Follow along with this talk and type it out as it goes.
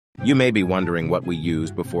You may be wondering what we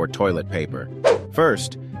use before toilet paper.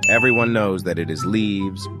 First, everyone knows that it is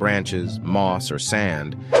leaves, branches, moss, or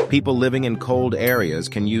sand. People living in cold areas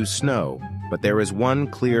can use snow, but there is one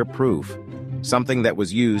clear proof. Something that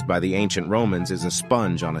was used by the ancient Romans is a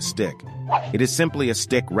sponge on a stick. It is simply a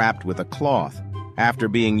stick wrapped with a cloth. After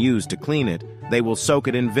being used to clean it, they will soak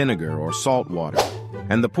it in vinegar or salt water.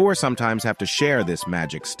 And the poor sometimes have to share this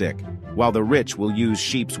magic stick, while the rich will use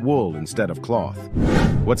sheep's wool instead of cloth.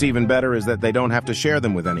 What's even better is that they don't have to share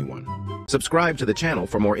them with anyone. Subscribe to the channel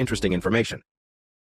for more interesting information.